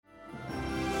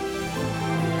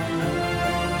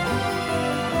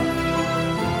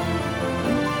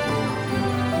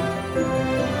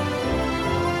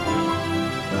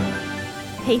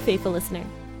Hey, faithful listener.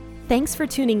 Thanks for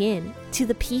tuning in to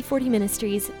the P40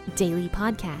 Ministries Daily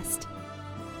Podcast.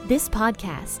 This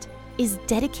podcast is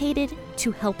dedicated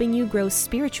to helping you grow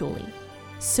spiritually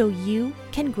so you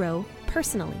can grow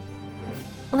personally.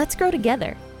 Let's grow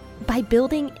together by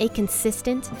building a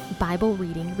consistent Bible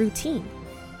reading routine.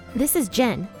 This is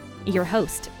Jen, your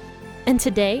host, and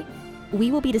today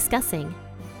we will be discussing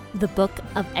the book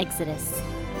of Exodus.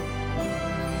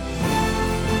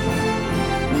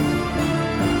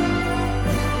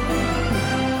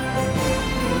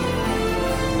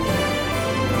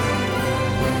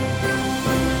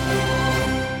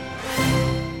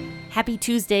 Happy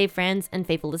Tuesday, friends and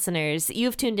faithful listeners. You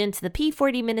have tuned into the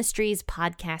P40 Ministries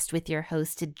podcast with your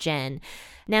host, Jen.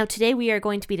 Now, today we are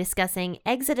going to be discussing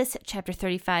Exodus chapter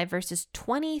 35, verses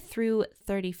 20 through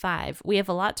 35. We have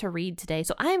a lot to read today,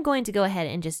 so I am going to go ahead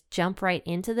and just jump right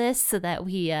into this so that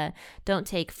we don't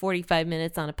take 45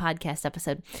 minutes on a podcast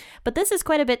episode. But this is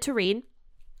quite a bit to read.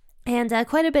 And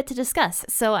quite a bit to discuss.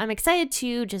 So I'm excited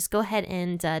to just go ahead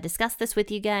and discuss this with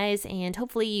you guys. And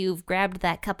hopefully you've grabbed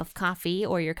that cup of coffee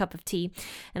or your cup of tea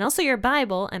and also your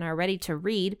Bible and are ready to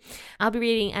read. I'll be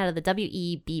reading out of the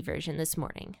WEB version this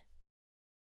morning.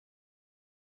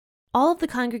 All of the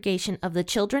congregation of the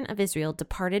children of Israel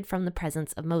departed from the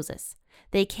presence of Moses.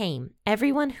 They came,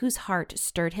 everyone whose heart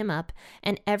stirred him up,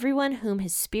 and everyone whom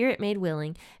his spirit made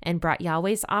willing, and brought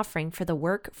Yahweh's offering for the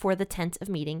work for the tent of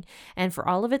meeting, and for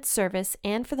all of its service,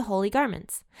 and for the holy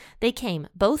garments. They came,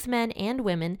 both men and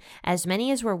women, as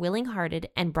many as were willing-hearted,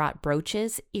 and brought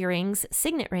brooches, earrings,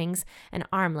 signet rings, and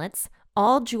armlets,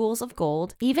 all jewels of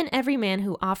gold, even every man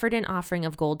who offered an offering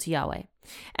of gold to Yahweh.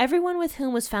 Everyone with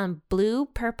whom was found blue,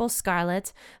 purple,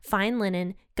 scarlet, fine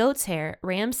linen, goat's hair,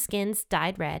 ram's skins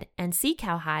dyed red, and sea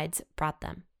cow hides brought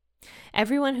them.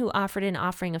 Everyone who offered an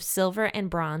offering of silver and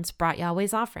bronze brought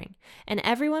Yahweh's offering, and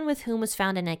everyone with whom was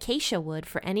found an acacia wood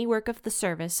for any work of the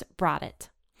service brought it.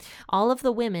 All of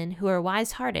the women who were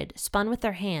wise-hearted spun with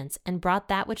their hands and brought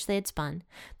that which they had spun,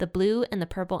 the blue and the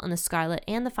purple and the scarlet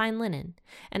and the fine linen.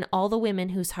 And all the women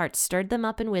whose hearts stirred them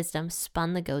up in wisdom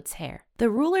spun the goat's hair. The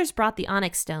rulers brought the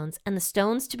onyx stones and the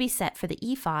stones to be set for the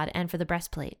ephod and for the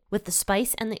breastplate, with the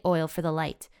spice and the oil for the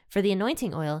light, for the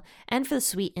anointing oil, and for the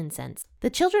sweet incense.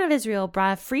 The children of Israel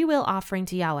brought a freewill offering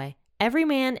to Yahweh, every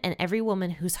man and every woman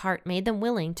whose heart made them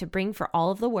willing to bring for all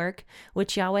of the work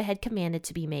which Yahweh had commanded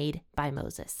to be made by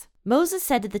Moses. Moses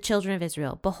said to the children of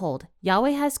Israel, Behold, Yahweh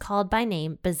has called by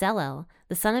name Bezalel,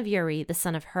 the son of Uri, the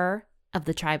son of Hur, of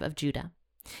the tribe of Judah.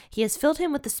 He has filled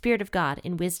him with the Spirit of God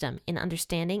in wisdom, in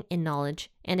understanding, in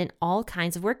knowledge, and in all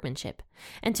kinds of workmanship,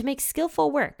 and to make skillful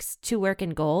works, to work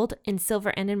in gold, in silver,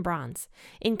 and in bronze,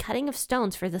 in cutting of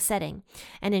stones for the setting,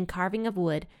 and in carving of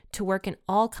wood, to work in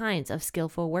all kinds of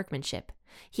skillful workmanship.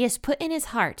 He has put in his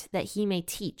heart that he may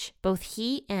teach, both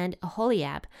he and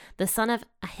Aholiab, the son of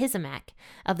Ahisamach,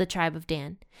 of the tribe of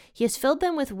Dan. He has filled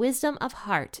them with wisdom of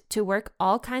heart to work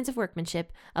all kinds of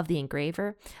workmanship, of the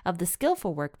engraver, of the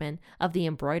skillful workman, of the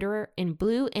embroiderer, in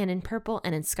blue and in purple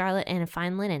and in scarlet and in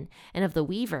fine linen, and of the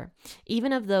weaver,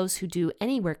 even of those who do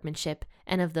any workmanship,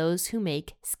 and of those who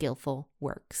make skillful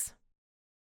works.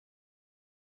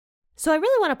 So I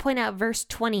really want to point out verse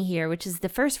 20 here, which is the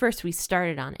first verse we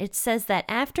started on. It says that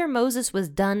after Moses was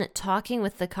done talking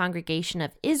with the congregation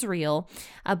of Israel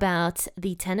about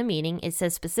the tent of meeting, it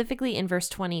says specifically in verse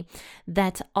 20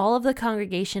 that all of the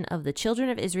congregation of the children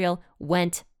of Israel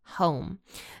went home.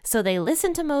 So they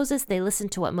listened to Moses, they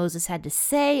listened to what Moses had to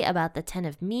say about the tent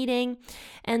of meeting,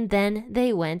 and then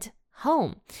they went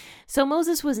home. So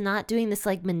Moses was not doing this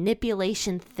like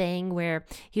manipulation thing where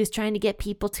he was trying to get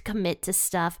people to commit to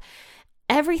stuff.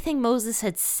 Everything Moses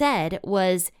had said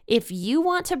was, if you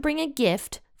want to bring a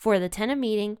gift for the tent of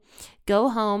meeting, go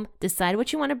home, decide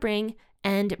what you want to bring,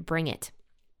 and bring it.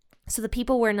 So the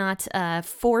people were not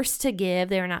forced to give.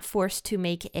 They were not forced to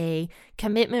make a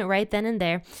commitment right then and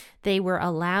there. They were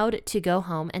allowed to go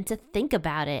home and to think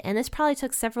about it. And this probably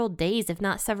took several days, if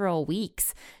not several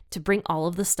weeks, to bring all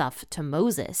of the stuff to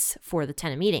Moses for the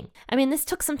tent of meeting. I mean, this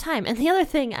took some time. And the other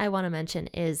thing I want to mention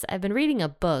is I've been reading a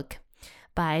book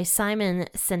by Simon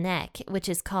Sinek, which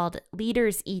is called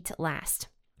Leaders Eat Last.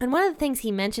 And one of the things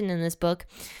he mentioned in this book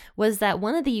was that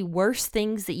one of the worst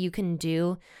things that you can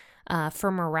do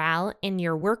for morale in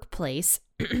your workplace,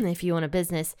 if you own a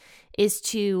business, is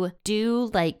to do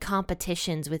like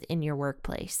competitions within your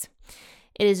workplace.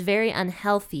 It is very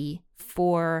unhealthy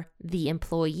for the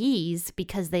employees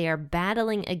because they are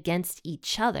battling against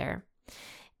each other.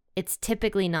 It's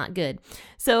typically not good.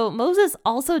 So Moses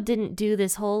also didn't do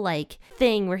this whole like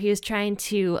thing where he was trying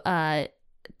to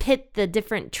pit the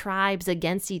different tribes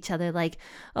against each other, like,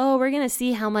 oh, we're going to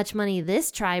see how much money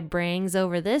this tribe brings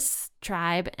over this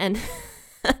tribe. And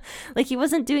like, he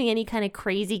wasn't doing any kind of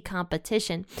crazy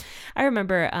competition. I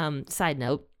remember, side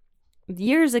note,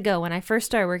 years ago when I first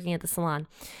started working at the salon,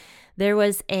 there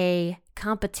was a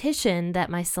competition that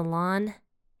my salon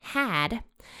had,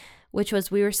 which was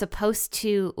we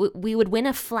would win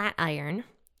a flat iron,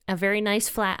 a very nice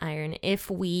flat iron,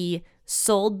 if we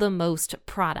sold the most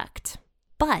product.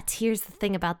 But here's the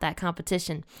thing about that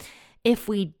competition. If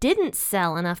we didn't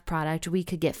sell enough product, we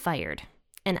could get fired.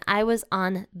 And I was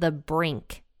on the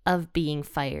brink of being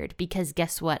fired because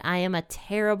guess what? I am a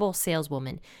terrible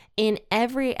saleswoman. In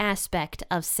every aspect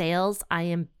of sales, I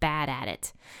am bad at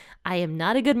it. I am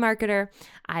not a good marketer.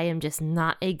 I am just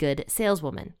not a good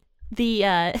saleswoman.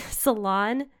 The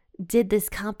salon did this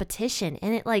competition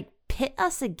and it like pit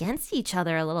us against each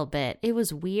other a little bit. It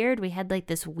was weird. We had like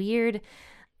this weird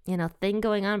thing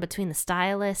going on between the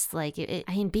stylists. Like,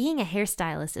 being a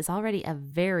hairstylist is already a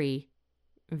very,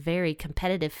 very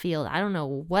competitive field. I don't know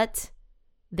what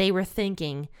they were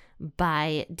thinking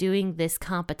by doing this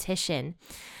competition.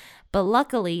 But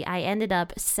luckily, I ended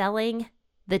up selling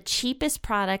the cheapest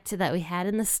product that we had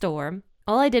in the store.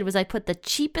 All I did was I put the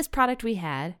cheapest product we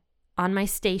had on my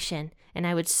station and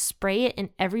I would spray it in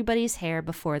everybody's hair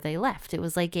before they left. It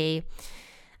was like I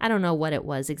don't know what it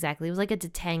was exactly. It was like a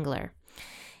detangler.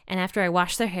 And after I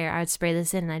washed their hair, I would spray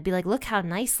this in and I'd be like, look how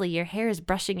nicely your hair is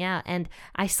brushing out. And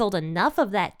I sold enough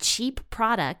of that cheap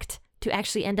product to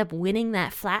actually end up winning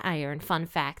that flat iron. Fun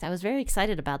fact. I was very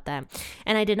excited about that.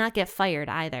 And I did not get fired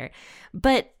either.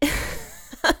 But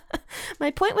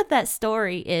my point with that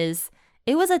story is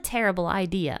it was a terrible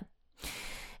idea.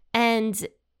 And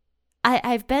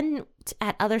I've been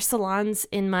at other salons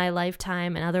in my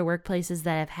lifetime and other workplaces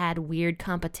that have had weird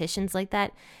competitions like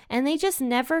that, and they just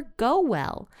never go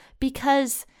well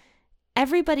because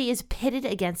everybody is pitted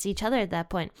against each other at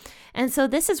that point. And so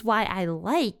this is why I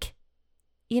like,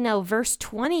 verse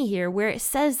 20 here, where it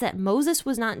says that Moses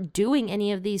was not doing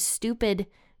any of these stupid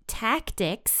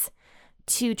tactics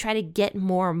to try to get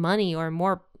more money or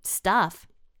more stuff.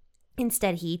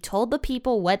 Instead, he told the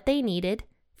people what they needed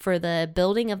for the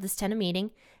building of this tent of meeting,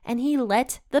 and he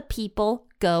let the people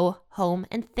go home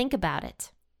and think about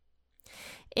it.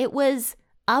 It was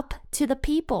up to the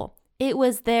people. It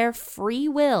was their free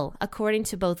will, according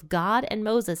to both God and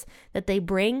Moses, that they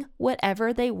bring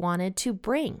whatever they wanted to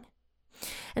bring.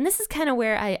 And this is kind of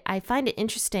where I find it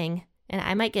interesting, and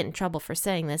I might get in trouble for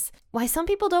saying this, why some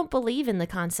people don't believe in the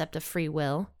concept of free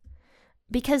will.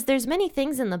 Because there's many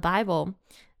things in the Bible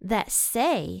that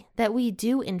say that we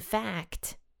do, in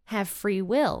fact, have free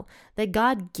will, that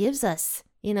God gives us,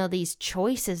 these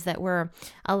choices that we're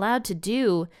allowed to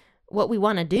do what we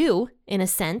want to do, in a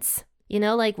sense.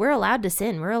 Like, we're allowed to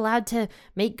sin. We're allowed to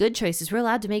make good choices. We're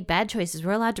allowed to make bad choices.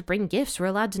 We're allowed to bring gifts. We're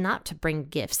allowed to not to bring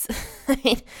gifts.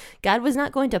 God was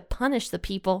not going to punish the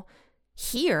people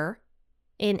here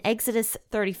in Exodus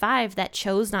 35 that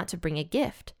chose not to bring a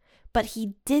gift. But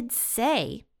he did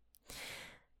say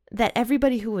that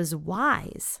everybody who was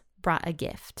wise brought a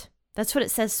gift. That's what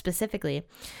it says specifically.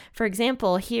 For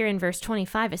example, here in verse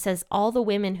 25, it says, all the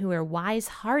women who are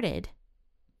wise-hearted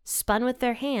spun with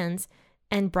their hands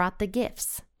and brought the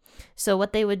gifts. So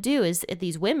what they would do is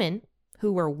these women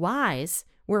who were wise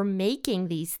were making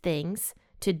these things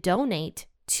to donate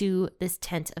to this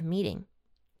tent of meeting.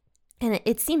 And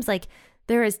it seems like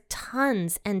there is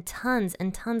tons and tons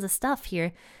and tons of stuff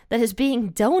here that is being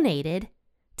donated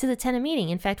to the tent of meeting.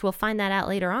 In fact, we'll find that out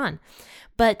later on.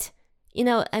 But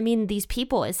these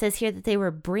people, it says here that they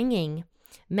were bringing,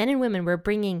 men and women were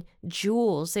bringing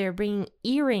jewels, they were bringing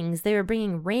earrings, they were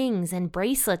bringing rings and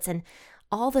bracelets and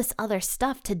all this other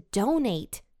stuff to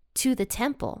donate to the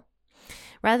temple.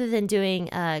 Rather than doing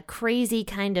a crazy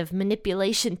kind of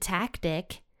manipulation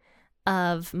tactic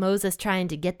of Moses trying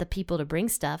to get the people to bring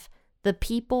stuff, the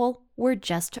people were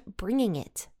just bringing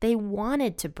it. They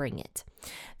wanted to bring it.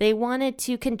 They wanted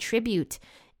to contribute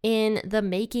in the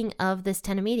making of this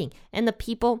tent of meeting. And the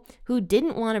people who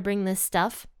didn't want to bring this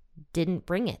stuff didn't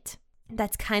bring it.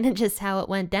 That's kind of just how it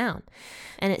went down.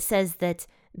 And it says that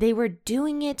they were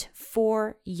doing it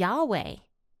for Yahweh.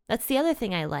 That's the other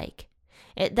thing I like.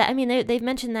 They've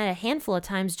mentioned that a handful of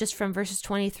times just from verses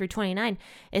 20 through 29.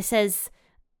 It says,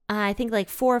 I think like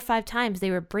 4 or 5 times they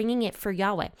were bringing it for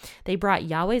Yahweh. They brought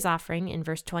Yahweh's offering in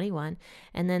verse 21.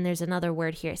 And then there's another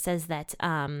word here. It says that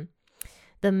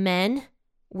the men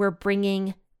were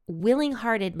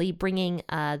willingly bringing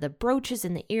the brooches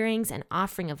and the earrings and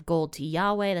offering of gold to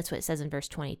Yahweh. That's what it says in verse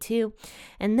 22.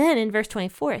 And then in verse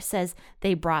 24, it says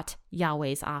they brought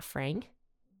Yahweh's offering.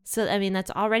 So,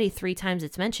 that's already 3 times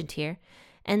it's mentioned here.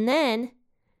 And then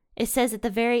it says at the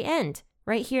very end,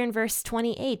 right here in verse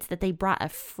 28, that they brought a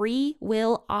free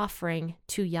will offering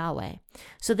to Yahweh.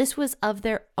 So this was of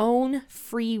their own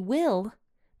free will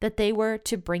that they were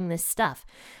to bring this stuff.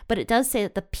 But it does say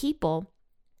that the people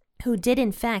who did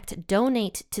in fact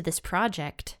donate to this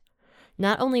project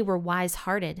not only were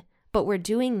wise-hearted, but were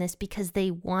doing this because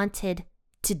they wanted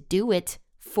to do it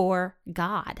for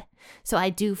God. So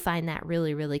I do find that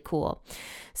really, really cool.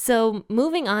 So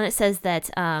moving on, it says that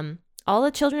all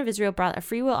the children of Israel brought a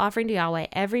free will offering to Yahweh,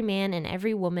 every man and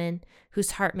every woman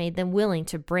whose heart made them willing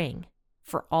to bring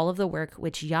for all of the work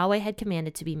which Yahweh had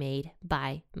commanded to be made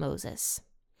by Moses.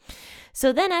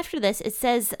 So then after this, it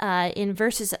says in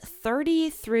verses 30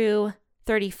 through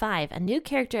 35, a new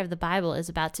character of the Bible is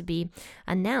about to be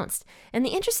announced. And the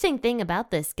interesting thing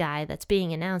about this guy that's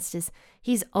being announced is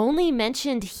he's only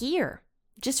mentioned here,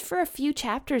 just for a few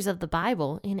chapters of the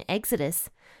Bible in Exodus,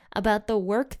 about the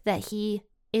work that he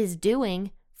is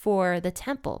doing for the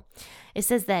temple. It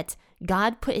says that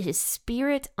God put his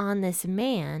spirit on this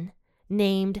man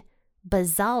named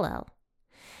Bezalel,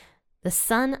 the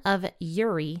son of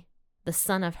Uri, the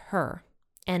son of Hur,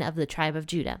 and of the tribe of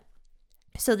Judah.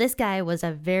 So this guy was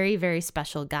a very, very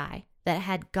special guy that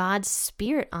had God's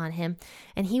spirit on him,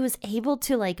 and he was able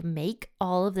to make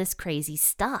all of this crazy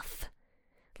stuff.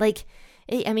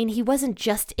 He wasn't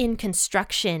just in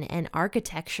construction and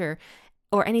architecture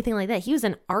or anything like that. He was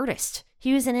an artist.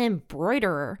 He was an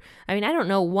embroiderer. I don't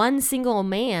know one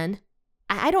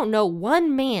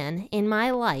man in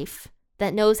my life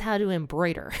that knows how to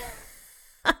embroider.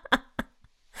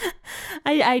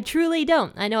 I truly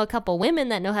don't. I know a couple women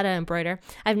that know how to embroider.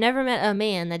 I've never met a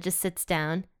man that just sits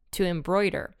down to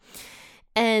embroider.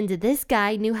 And this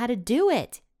guy knew how to do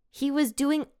it. He was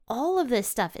doing all of this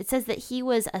stuff. It says that he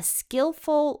was a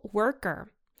skillful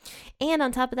worker. And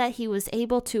on top of that, he was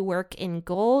able to work in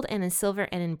gold and in silver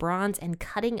and in bronze and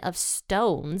cutting of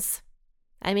stones.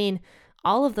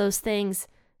 All of those things,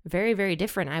 very, very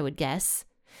different, I would guess.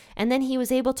 And then he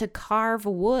was able to carve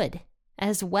wood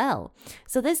as well.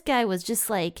 So this guy was just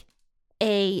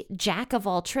a jack of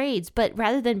all trades, but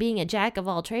rather than being a jack of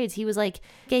all trades, he was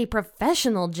a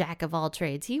professional jack of all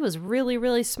trades. He was really,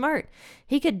 really smart.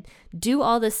 He could do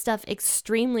all this stuff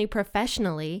extremely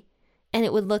professionally, and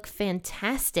it would look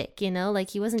fantastic,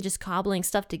 he wasn't just cobbling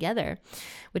stuff together,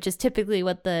 which is typically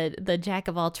what the jack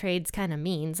of all trades kind of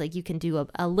means. You can do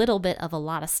a little bit of a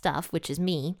lot of stuff, which is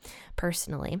me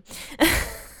personally.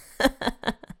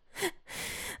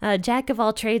 Jack of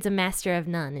all trades, a master of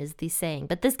none is the saying.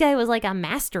 But this guy was a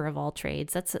master of all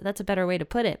trades. That's a better way to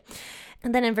put it.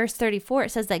 And then in verse 34, it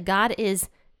says that God is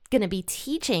going to be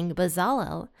teaching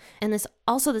Bezalel and this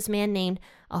man named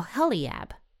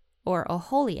Oholiab,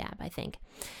 I think.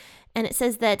 And it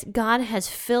says that God has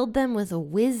filled them with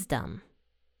wisdom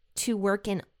to work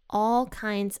in all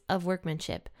kinds of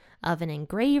workmanship, of an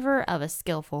engraver, of a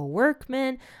skillful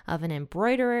workman, of an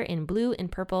embroiderer in blue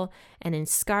and purple and in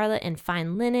scarlet and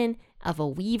fine linen, of a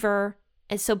weaver.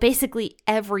 And so basically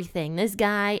everything. This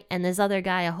guy and this other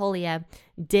guy, Oholiab,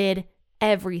 did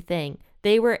everything.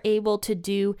 They were able to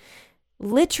do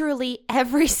literally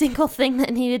every single thing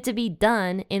that needed to be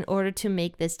done in order to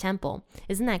make this temple.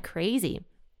 Isn't that crazy?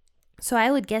 So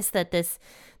I would guess that this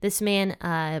man,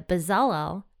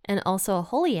 Bezalel, and also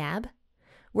Oholiab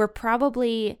were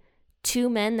probably two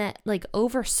men that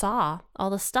oversaw all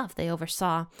the stuff. They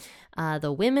oversaw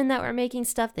the women that were making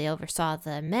stuff. They oversaw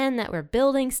the men that were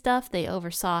building stuff. They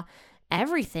oversaw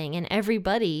everything and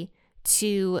everybody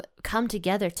to come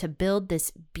together to build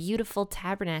this beautiful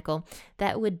tabernacle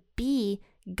that would be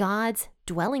God's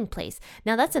dwelling place.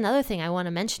 Now, that's another thing I want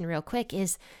to mention real quick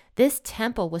is this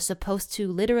temple was supposed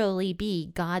to literally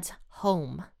be God's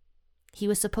home. He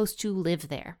was supposed to live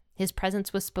there. His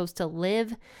presence was supposed to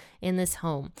live in this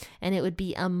home, and it would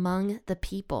be among the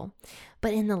people.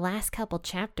 But in the last couple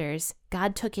chapters,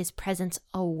 God took his presence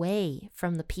away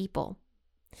from the people.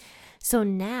 So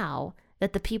now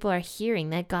that the people are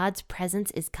hearing that God's presence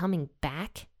is coming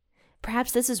back,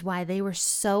 perhaps this is why they were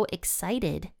so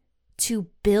excited to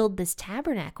build this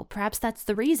tabernacle. Perhaps that's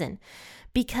the reason,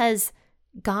 because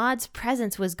God's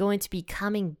presence was going to be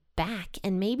coming back,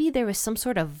 and maybe there was some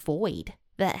sort of void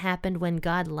that happened when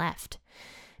God left,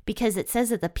 because it says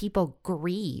that the people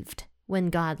grieved when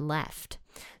God left.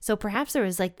 So perhaps there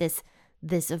was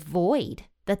this void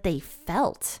that they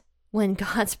felt when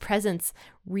God's presence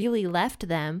really left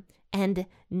them. And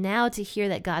now to hear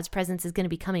that God's presence is going to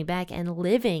be coming back and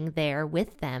living there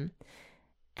with them,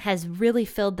 has really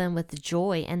filled them with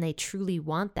joy, and they truly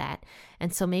want that.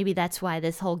 And so maybe that's why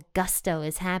this whole gusto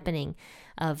is happening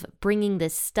of bringing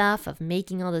this stuff, of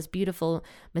making all those beautiful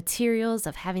materials,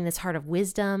 of having this heart of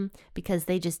wisdom, because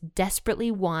they just desperately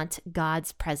want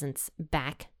God's presence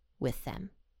back with them.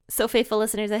 So faithful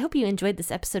listeners, I hope you enjoyed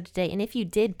this episode today. And if you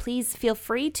did, please feel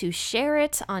free to share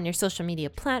it on your social media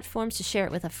platforms, to share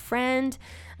it with a friend,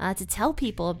 to tell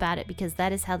people about it, because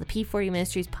that is how the P40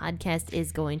 Ministries podcast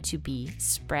is going to be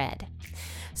spread.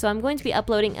 So I'm going to be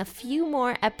uploading a few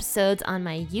more episodes on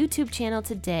my YouTube channel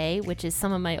today, which is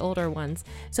some of my older ones.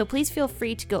 So please feel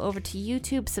free to go over to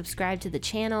YouTube, subscribe to the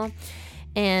channel,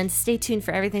 and stay tuned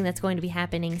for everything that's going to be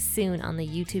happening soon on the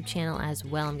YouTube channel as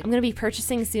well. I'm going to be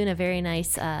purchasing soon a very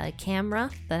nice camera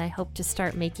that I hope to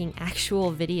start making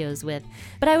actual videos with.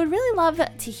 But I would really love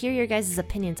to hear your guys'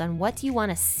 opinions on what you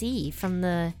want to see from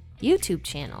the YouTube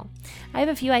channel. I have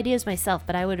a few ideas myself,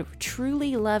 but I would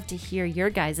truly love to hear your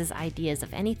guys' ideas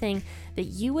of anything that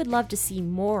you would love to see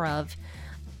more of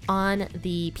on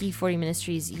the P40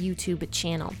 Ministries YouTube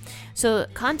channel. So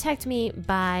contact me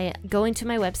by going to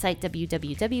my website,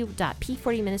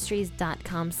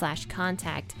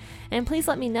 www.p40ministries.com/contact. And please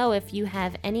let me know if you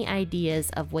have any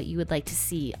ideas of what you would like to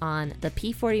see on the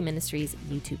P40 Ministries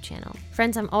YouTube channel.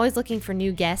 Friends, I'm always looking for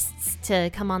new guests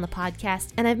to come on the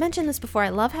podcast. And I've mentioned this before, I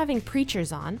love having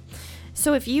preachers on.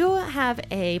 So if you have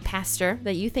a pastor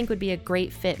that you think would be a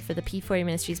great fit for the P40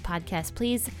 Ministries podcast,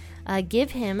 please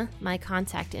give him my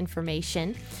contact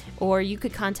information, or you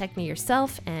could contact me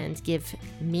yourself and give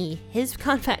me his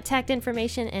contact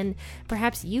information, and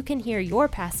perhaps you can hear your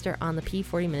pastor on the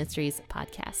P40 Ministries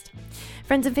podcast.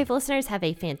 Friends and faithful listeners, have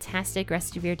a fantastic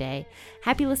rest of your day.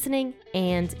 Happy listening,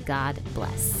 and God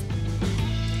bless.